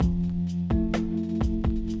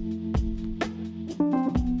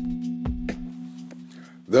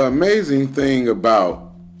The amazing thing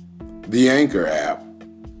about the Anchor app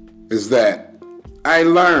is that I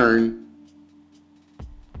learned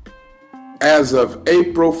as of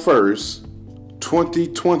April 1st,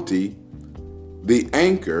 2020, the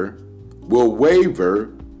Anchor will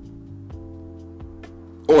waiver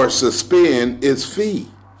or suspend its fee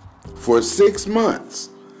for 6 months,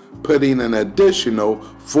 putting an additional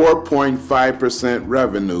 4.5%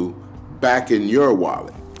 revenue back in your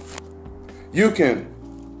wallet. You can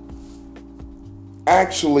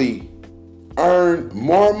actually earn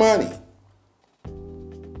more money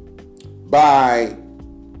by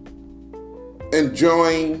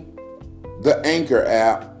enjoying the Anchor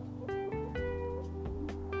app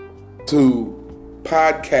to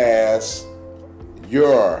podcast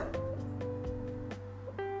your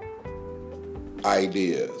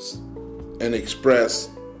ideas and express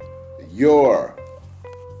your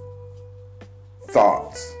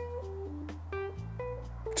thoughts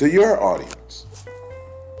to your audience.